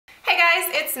Hi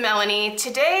guys, it's Melanie.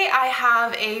 Today I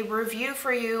have a review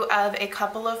for you of a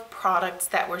couple of products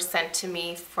that were sent to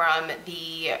me from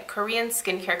the Korean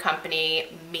skincare company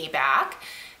Meebak.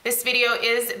 This video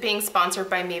is being sponsored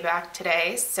by Meebak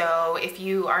today, so if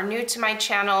you are new to my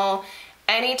channel,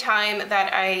 anytime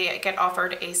that I get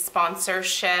offered a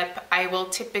sponsorship, I will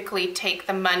typically take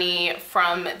the money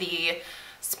from the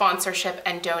sponsorship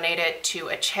and donate it to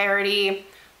a charity.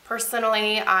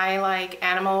 Personally, I like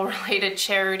animal-related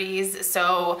charities,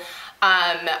 so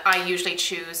I usually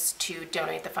choose to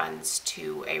donate the funds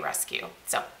to a rescue.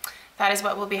 So that is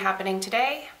what will be happening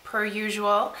today, per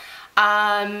usual.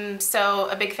 So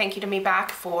a big thank you to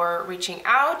Meebak for reaching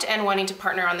out and wanting to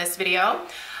partner on this video.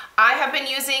 I have been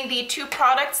using the two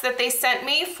products that they sent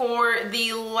me for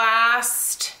the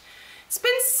last, it's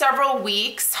been several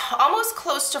weeks, almost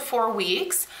close to 4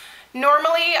 weeks.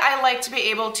 Normally, I like to be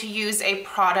able to use a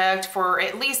product for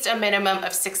at least a minimum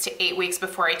of 6 to 8 weeks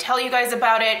before I tell you guys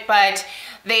about it, but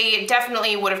they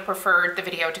definitely would have preferred the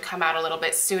video to come out a little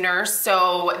bit sooner.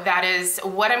 So that is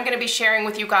what I'm going to be sharing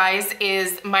with you guys,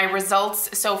 is my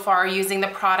results so far using the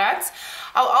products.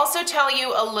 I'll also tell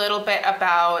you a little bit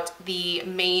about the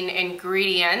main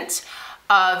ingredient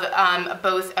of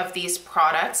both of these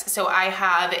products. So I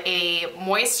have a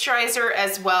moisturizer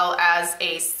as well as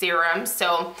a serum.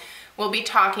 So we'll be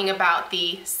talking about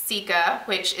the Cica,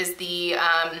 which is the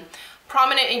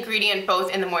prominent ingredient both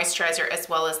in the moisturizer as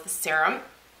well as the serum.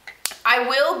 I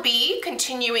will be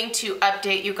continuing to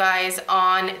update you guys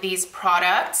on these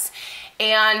products,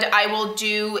 and I will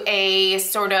do a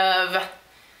sort of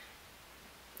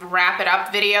wrap it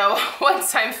up video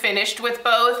once I'm finished with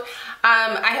both.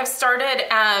 I have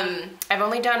started, I've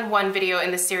only done one video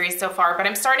in the series so far, but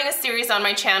I'm starting a series on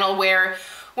my channel where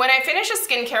when I finish a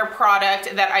skincare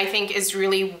product that I think is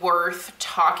really worth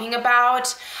talking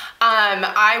about,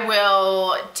 I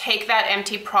will take that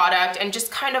empty product and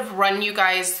just kind of run you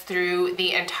guys through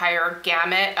the entire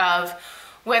gamut of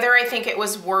whether I think it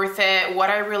was worth it, what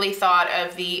I really thought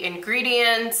of the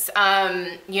ingredients,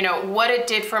 you know, what it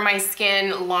did for my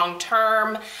skin long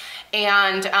term,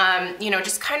 and you know,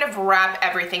 just kind of wrap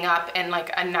everything up in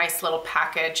like a nice little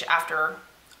package after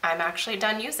I'm actually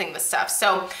done using the stuff.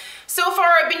 So far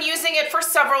I've been using it for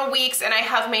several weeks, and I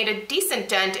have made a decent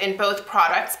dent in both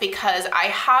products because I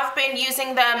have been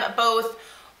using them both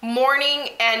morning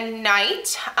and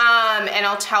night, and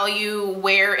I'll tell you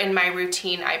where in my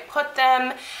routine I put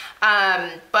them.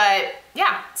 But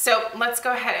yeah, so let's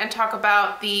go ahead and talk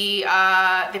about the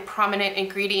prominent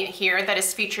ingredient here that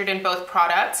is featured in both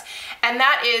products, and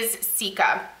that is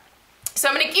Cica. So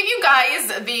I'm going to give you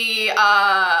guys the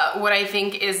what I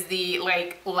think is the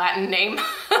like Latin name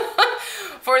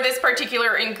for this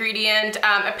particular ingredient.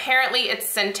 Apparently it's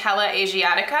Centella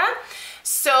asiatica.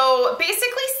 So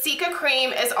basically Cica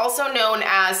cream is also known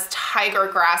as tiger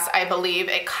grass, I believe.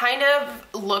 It kind of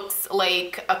looks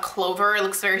like a clover. It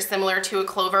looks very similar to a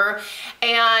clover.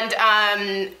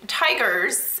 And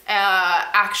tigers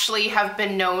actually have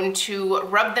been known to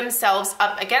rub themselves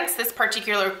up against this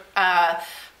particular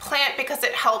plant because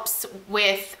it helps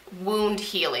with wound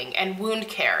healing and wound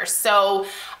care. So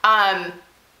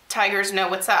tigers know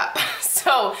what's up.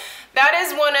 So that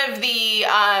is one of the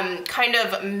kind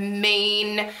of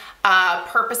main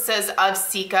purposes of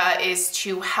Cica, is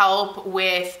to help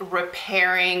with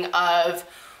repairing of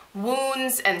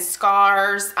wounds and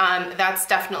scars. That's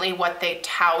definitely what they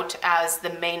tout as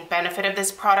the main benefit of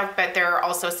this product, but there are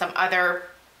also some other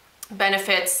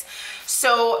benefits.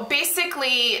 So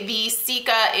basically the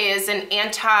Cica is an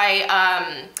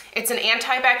it's an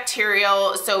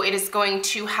antibacterial, so it is going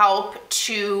to help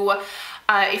to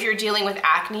if you're dealing with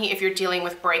acne, if you're dealing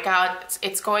with breakouts,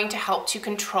 it's going to help to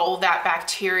control that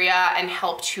bacteria and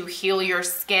help to heal your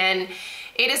skin.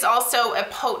 It is also a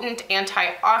potent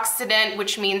antioxidant,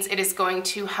 which means it is going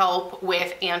to help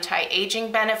with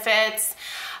anti-aging benefits.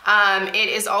 It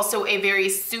is also a very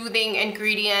soothing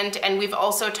ingredient, and we've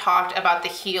also talked about the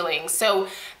healing. So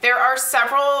there are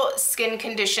several skin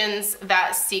conditions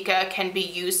that Cica can be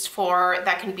used for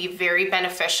that can be very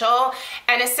beneficial.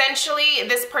 And essentially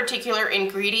this particular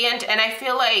ingredient, and I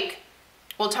feel like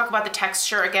we'll talk about the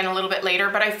texture again a little bit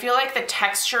later, but I feel like the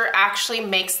texture actually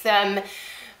makes them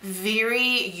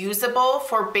very usable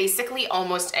for basically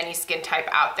almost any skin type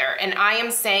out there. And I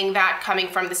am saying that coming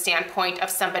from the standpoint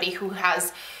of somebody who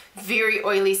has very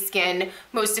oily skin.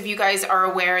 Most of you guys are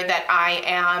aware that I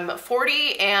am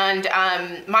 40, and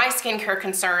my skincare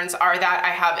concerns are that I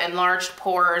have enlarged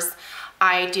pores.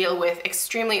 I deal with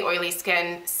extremely oily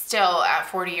skin still at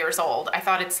 40 years old. I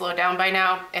thought it'd slowed down by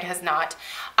now. It has not.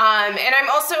 And I'm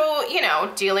also, you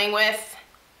know, dealing with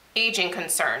aging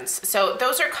concerns. So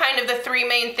those are kind of the three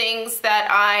main things that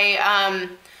I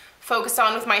focus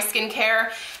on with my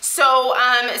skincare. So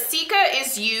Cica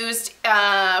is used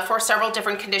for several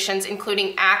different conditions,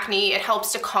 including acne. It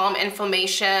helps to calm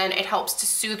inflammation. It helps to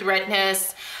soothe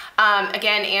redness.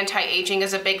 Again, anti-aging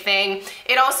is a big thing.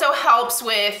 It also helps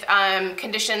with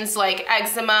conditions like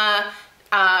eczema,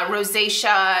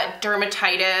 rosacea,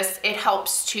 dermatitis. It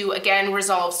helps to, again,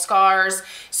 resolve scars.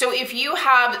 So if you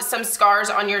have some scars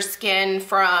on your skin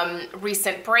from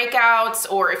recent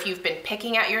breakouts, or if you've been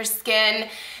picking at your skin,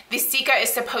 the Cica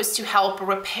is supposed to help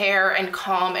repair and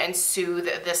calm and soothe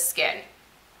the skin.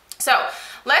 So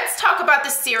let's talk about the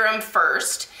serum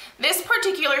first. This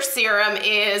particular serum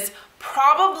is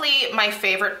probably my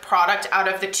favorite product out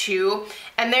of the two,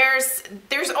 and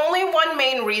there's only one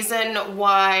main reason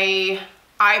why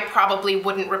I probably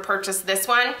wouldn't repurchase this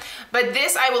one, but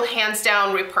this I will hands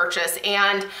down repurchase,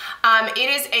 and it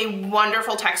is a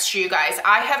wonderful texture, you guys.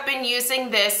 I have been using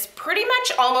this pretty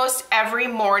much almost every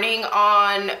morning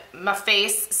on my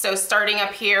face, so starting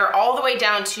up here all the way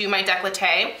down to my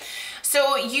décolleté.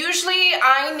 So usually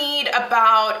I need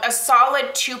about a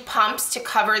solid 2 pumps to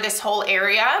cover this whole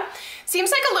area. Seems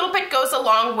like a little bit goes a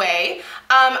long way.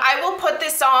 I will put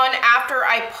this on after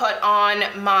I put on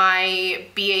my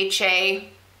BHA,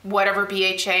 whatever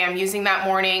BHA I'm using that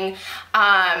morning.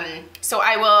 So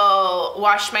I will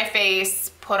wash my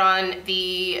face, put on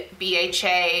the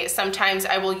BHA. Sometimes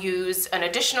I will use an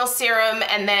additional serum,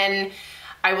 and then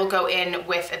I will go in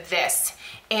with this.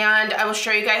 And I will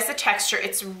show you guys the texture.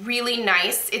 It's really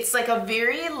nice. It's like a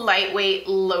very lightweight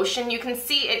lotion. You can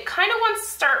see it kind of wants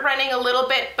to start running a little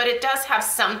bit, but it does have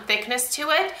some thickness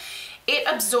to it. It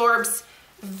absorbs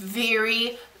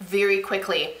very, very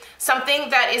quickly. Something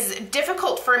that is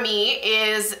difficult for me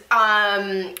is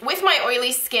with my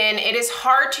oily skin, it is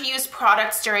hard to use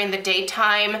products during the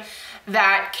daytime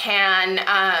that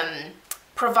can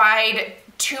provide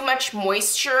too much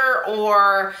moisture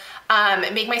or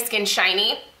make my skin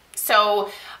shiny. So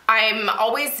I'm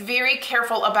always very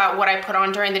careful about what I put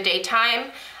on during the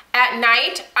daytime. At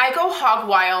night, I go hog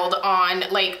wild on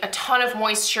like a ton of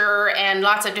moisture and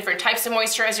lots of different types of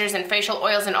moisturizers and facial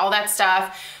oils and all that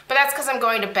stuff. But that's because I'm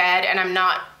going to bed and I'm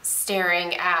not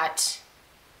staring at,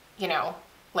 you know,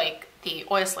 like the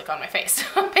oil slick on my face,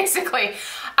 basically.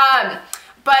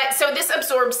 But so this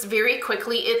absorbs very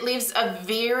quickly. It leaves a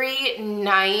very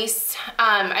nice,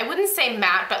 I wouldn't say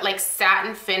matte, but like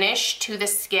satin finish to the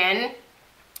skin.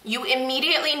 You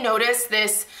immediately notice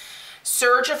this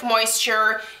surge of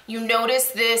moisture. You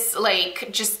notice this like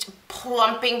just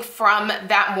plumping from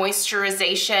that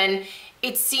moisturization.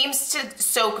 It seems to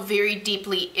soak very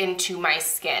deeply into my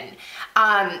skin.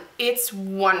 It's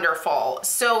wonderful.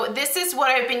 So this is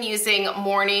what I've been using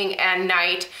morning and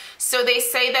night. So they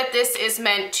say that this is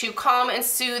meant to calm and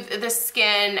soothe the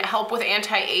skin, help with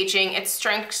anti-aging. It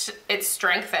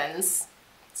strengthens,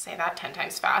 say that 10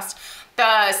 times fast,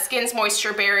 the skin's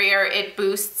moisture barrier. It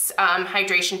boosts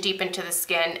hydration deep into the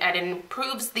skin, and it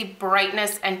improves the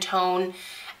brightness and tone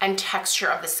and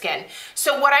texture of the skin.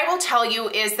 So what I will tell you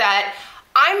is that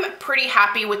I'm pretty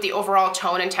happy with the overall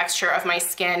tone and texture of my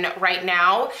skin right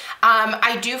now.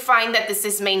 I do find that this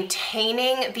is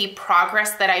maintaining the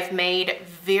progress that I've made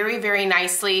very, very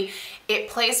nicely. It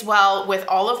plays well with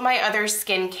all of my other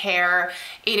skincare.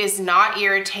 It is not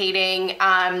irritating,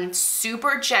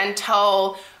 super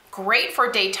gentle, great for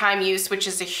daytime use, which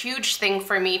is a huge thing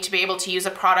for me to be able to use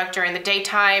a product during the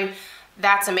daytime.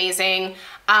 That's amazing.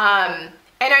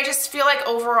 And I just feel like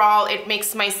overall it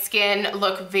makes my skin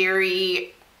look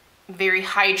very, very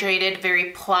hydrated,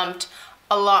 very plumped,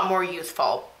 a lot more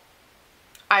youthful.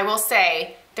 I will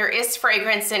say there is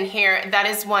fragrance in here. That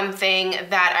is one thing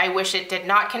that I wish it did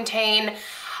not contain.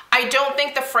 I don't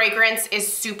think the fragrance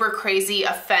is super crazy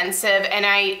offensive, and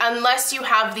unless you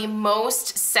have the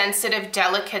most sensitive,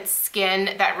 delicate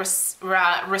skin that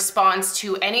responds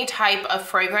to any type of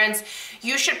fragrance,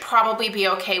 you should probably be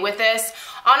okay with this.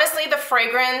 Honestly, the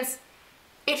fragrance,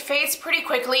 it fades pretty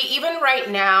quickly. Even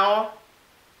right now,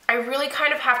 I really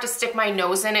kind of have to stick my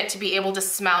nose in it to be able to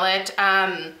smell it.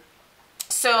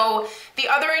 So the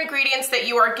other ingredients that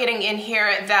you are getting in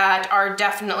here that are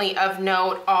definitely of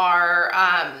note are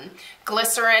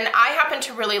glycerin. I happen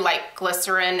to really like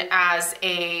glycerin as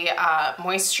a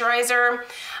moisturizer.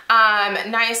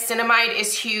 Niacinamide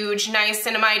is huge.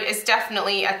 Niacinamide is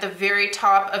definitely at the very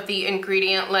top of the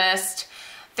ingredient list.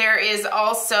 There is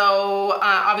also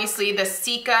obviously the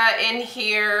Cica in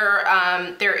here.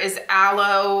 There is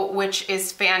aloe, which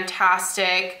is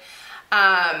fantastic.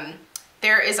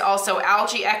 There is also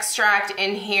algae extract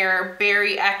in here,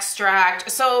 berry extract.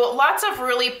 So lots of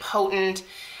really potent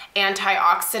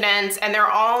antioxidants, and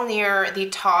they're all near the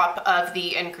top of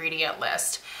the ingredient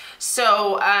list.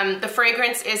 So the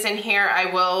fragrance is in here. I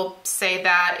will say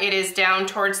that it is down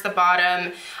towards the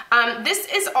bottom. This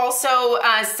is also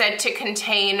said to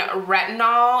contain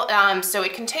retinol, so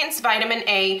it contains vitamin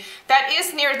A. That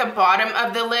is near the bottom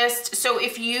of the list. So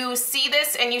if you see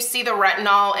this and you see the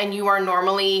retinol and you are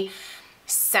normally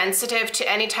sensitive to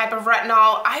any type of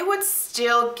retinol, I would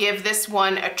still give this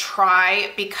one a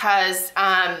try, because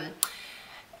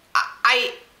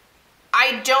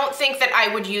I don't think that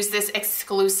I would use this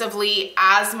exclusively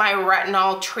as my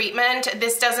retinol treatment.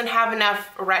 This doesn't have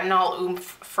enough retinol oomph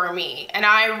for me, and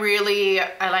I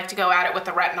like to go at it with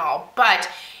the retinol. But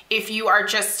if you are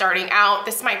just starting out,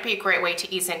 this might be a great way to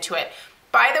ease into it.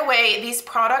 By the way, these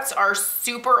products are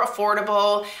super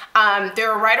affordable.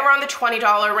 They're right around the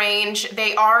 $20 range.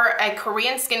 They are a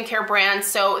Korean skincare brand,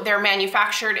 so they're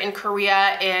manufactured in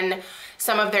Korea in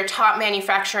some of their top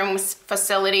manufacturing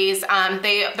facilities.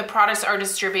 The products are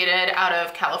distributed out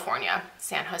of California,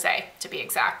 San Jose to be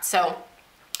exact. So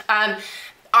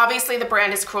obviously the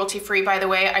brand is cruelty-free, by the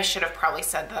way. I should have probably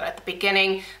said that at the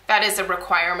beginning. That is a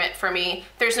requirement for me.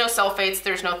 There's no sulfates,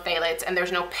 there's no phthalates, and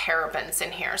there's no parabens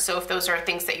in here. So if those are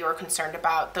things that you are concerned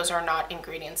about, those are not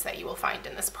ingredients that you will find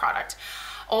in this product.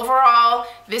 Overall,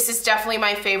 this is definitely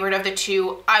my favorite of the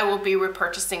two. I will be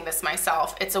repurchasing this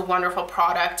myself. It's a wonderful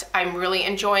product. I'm really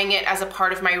enjoying it as a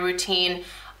part of my routine.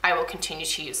 I will continue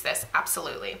to use this,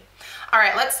 absolutely. All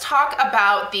right, let's talk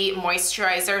about the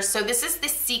moisturizer. So this is the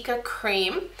Cica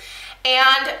cream,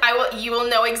 and you will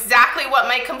know exactly what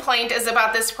my complaint is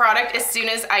about this product as soon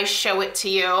as I show it to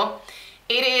you.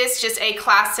 It is just a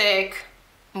classic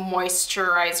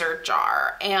moisturizer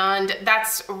jar, and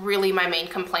that's really my main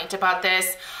complaint about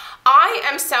this. I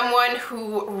am someone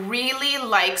who really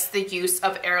likes the use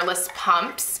of airless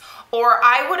pumps, or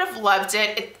I would have loved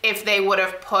it if they would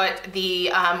have put the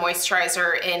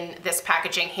moisturizer in this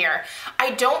packaging here.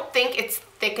 I don't think it's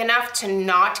thick enough to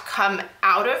not come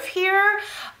out of here,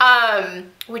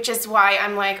 which is why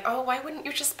I'm like, oh, why wouldn't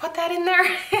you just put that in there?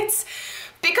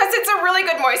 Because it's a really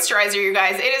good moisturizer, you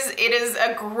guys. It is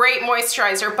a great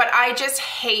moisturizer, but I just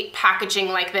hate packaging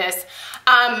like this.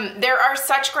 There are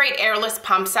such great airless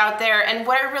pumps out there, and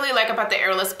what I really like about the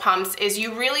airless pumps is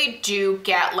you really do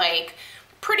get like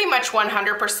pretty much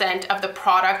 100% of the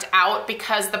product out,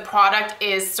 because the product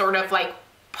is sort of like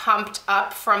pumped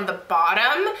up from the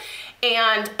bottom,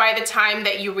 and by the time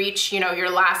that you reach,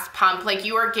 your last pump, like,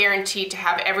 you are guaranteed to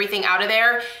have everything out of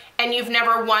there, and you've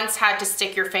never once had to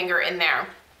stick your finger in there.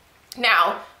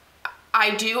 Now,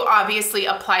 I do obviously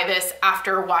apply this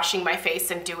after washing my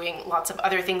face and doing lots of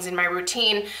other things in my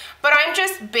routine, but I'm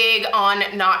just big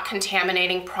on not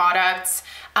contaminating products.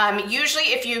 Usually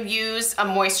if you use a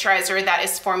moisturizer that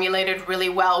is formulated really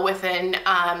well within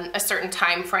a certain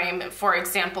time frame, for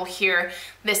example here,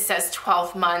 this says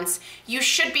 12 months, you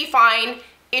should be fine.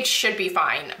 It should be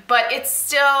fine, but it's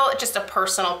still just a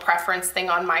personal preference thing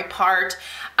on my part.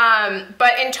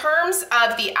 But in terms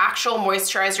of the actual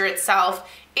moisturizer itself,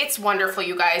 it's wonderful,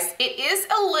 you guys. It is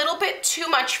a little bit too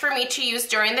much for me to use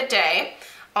during the day.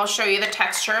 I'll show you the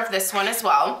texture of this one as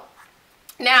well.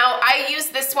 Now, I use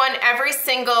this one every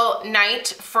single night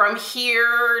from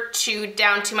here to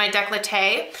down to my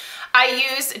décolleté. I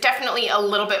use definitely a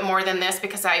little bit more than this,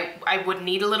 because I would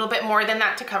need a little bit more than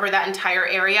that to cover that entire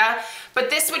area. But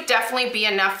this would definitely be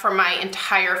enough for my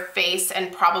entire face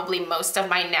and probably most of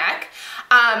my neck.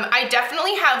 I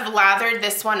definitely have lathered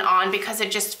this one on because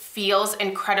it just feels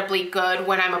incredibly good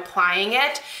when I'm applying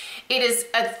it. It is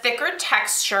a thicker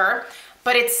texture,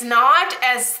 but it's not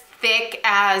as thick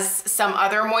as some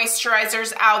other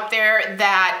moisturizers out there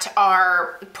that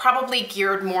are probably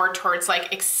geared more towards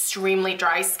like extremely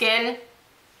dry skin.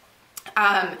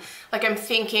 Like I'm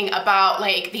thinking about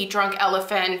like the Drunk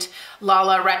Elephant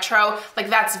Lala Retro, like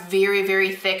that's very,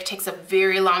 very thick, takes a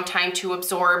very long time to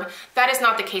absorb. That is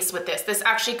not the case with this. This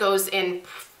actually goes in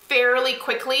fairly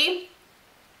quickly,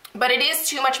 but it is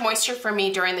too much moisture for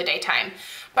me during the daytime.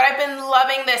 But I've been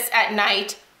loving this at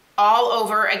night all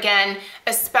over again,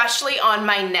 especially on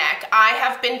my neck. I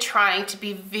have been trying to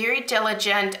be very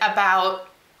diligent about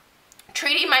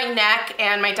treating my neck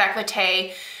and my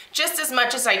décolleté just as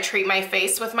much as I treat my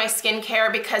face with my skincare,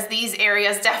 because these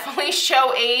areas definitely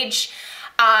show age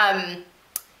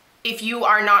if you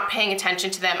are not paying attention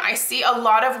to them. I see a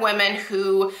lot of women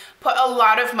who put a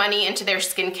lot of money into their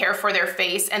skincare for their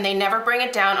face and they never bring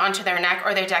it down onto their neck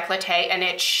or their décolleté, and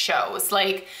it shows.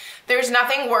 Like, there's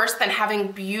nothing worse than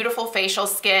having beautiful facial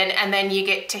skin and then you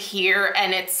get to here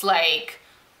and it's like,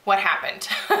 what happened?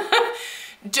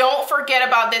 Don't forget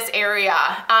about this area.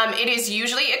 It is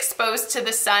usually exposed to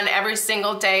the sun every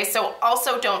single day, so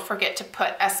also don't forget to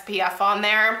put SPF on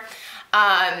there.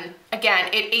 Again,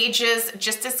 it ages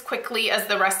just as quickly as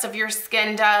the rest of your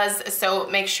skin does, so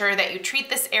make sure that you treat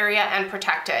this area and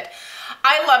protect it.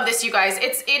 I love this, you guys.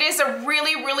 It is a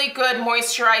really, really good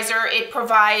moisturizer. It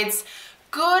provides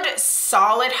good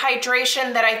solid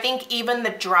hydration that I think even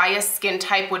the driest skin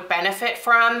type would benefit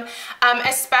from,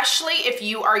 especially if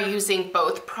you are using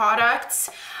both products.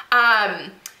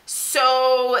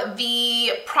 So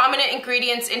the prominent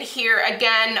ingredients in here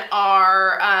again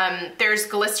are, there's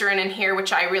glycerin in here,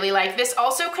 which I really like. This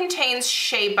also contains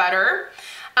shea butter.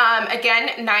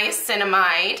 Again,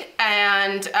 niacinamide,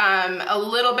 and a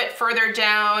little bit further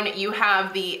down you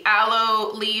have the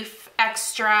aloe leaf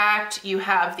extract, you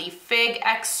have the fig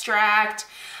extract,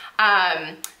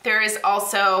 there is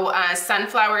also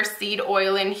sunflower seed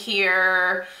oil in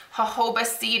here, jojoba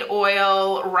seed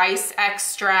oil, rice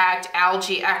extract,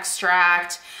 algae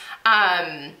extract.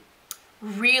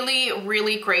 Really,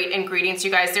 really great ingredients, you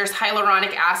guys. There's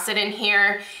hyaluronic acid in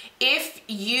here. If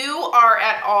you are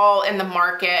at all in the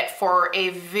market for a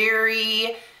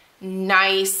very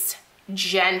nice,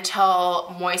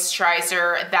 gentle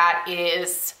moisturizer that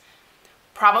is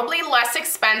probably less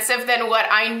expensive than what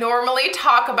I normally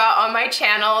talk about on my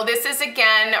channel, this is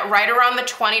again right around the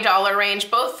 $20 range.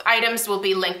 Both items will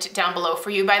be linked down below for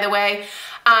you, by the way.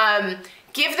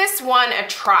 Give this one a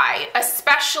try,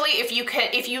 especially if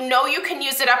you know you can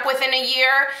use it up within a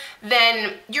year,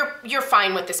 then you're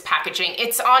fine with this packaging.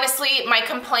 It's honestly, my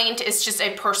complaint is just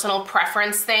a personal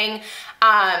preference thing.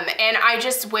 And I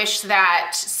just wish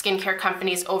that skincare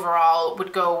companies overall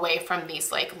would go away from these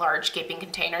like large gaping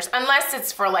containers, unless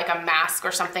it's for like a mask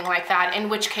or something like that, in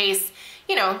which case,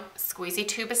 you know, squeezy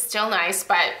tube is still nice,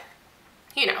 but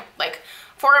you know, like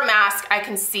for a mask, I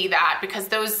can see that because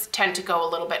those tend to go a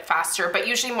little bit faster, but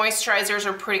usually moisturizers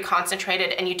are pretty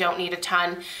concentrated and you don't need a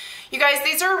ton. You guys,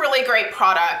 these are really great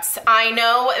products. I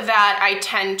know that I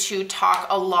tend to talk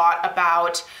a lot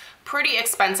about pretty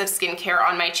expensive skincare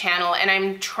on my channel, and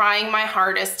I'm trying my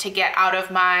hardest to get out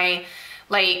of my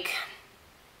like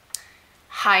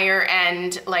higher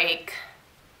end like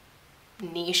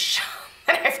niche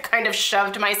that I've kind of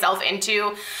shoved myself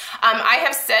into. I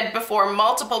have said before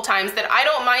multiple times that I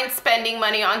don't mind spending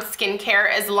money on skincare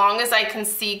as long as I can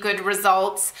see good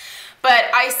results. But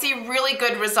I see really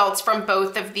good results from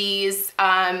both of these.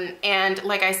 And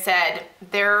like I said,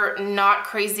 they're not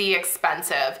crazy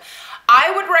expensive.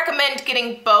 I would recommend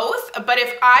getting both, but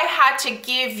if I had to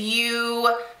give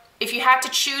you, if you had to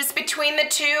choose between the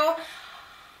two,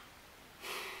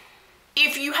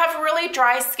 if you have really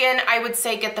dry skin, I would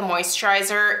say get the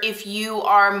moisturizer. If you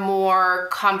are more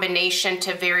combination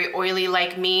to very oily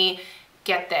like me,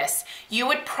 get this. You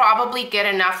would probably get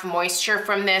enough moisture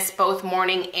from this both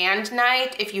morning and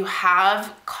night if you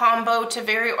have combo to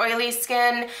very oily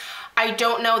skin. I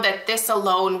don't know that this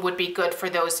alone would be good for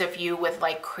those of you with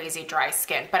like crazy dry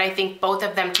skin, but I think both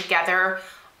of them together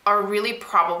are really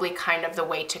probably kind of the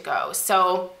way to go.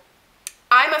 So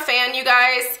I'm a fan, you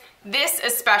guys. This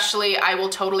especially I will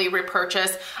totally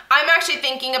repurchase. I'm actually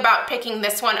thinking about picking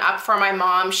this one up for my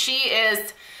mom.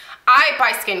 I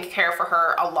buy skincare for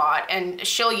her a lot and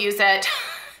she'll use it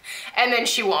and then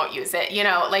she won't use it, you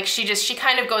know, like she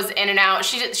kind of goes in and out.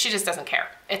 She just doesn't care.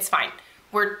 It's fine.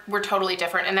 We're totally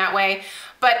different in that way.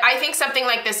 But I think something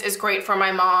like this is great for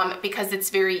my mom because it's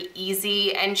very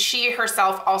easy, and she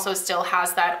herself also still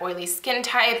has that oily skin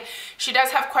type. She does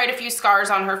have quite a few scars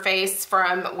on her face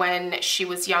from when she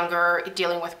was younger,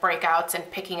 dealing with breakouts and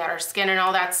picking at her skin and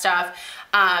all that stuff.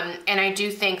 And I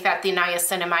do think that the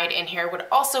niacinamide in here would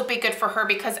also be good for her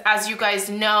because, as you guys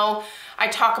know, I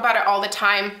talk about it all the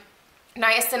time.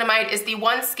 Niacinamide is the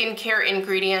one skincare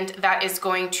ingredient that is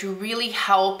going to really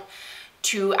help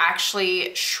to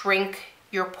actually shrink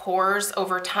your pores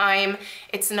over time.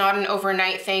 It's not an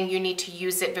overnight thing. You need to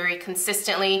use it very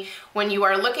consistently. When you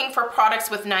are looking for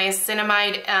products with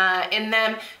niacinamide in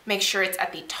them, make sure it's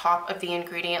at the top of the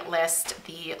ingredient list.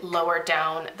 The lower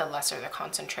down, the lesser the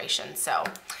concentration. So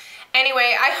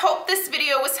anyway, I hope this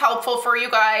video was helpful for you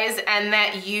guys and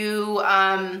that you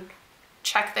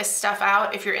check this stuff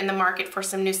out if you're in the market for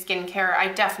some new skincare. I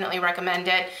definitely recommend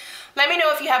it. Let me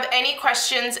know if you have any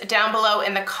questions down below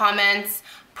in the comments.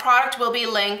 Product will be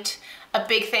linked. A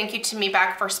big thank you to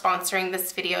Meebak for sponsoring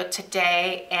this video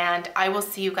today, and I will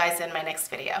see you guys in my next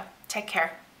video. Take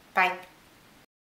care. Bye.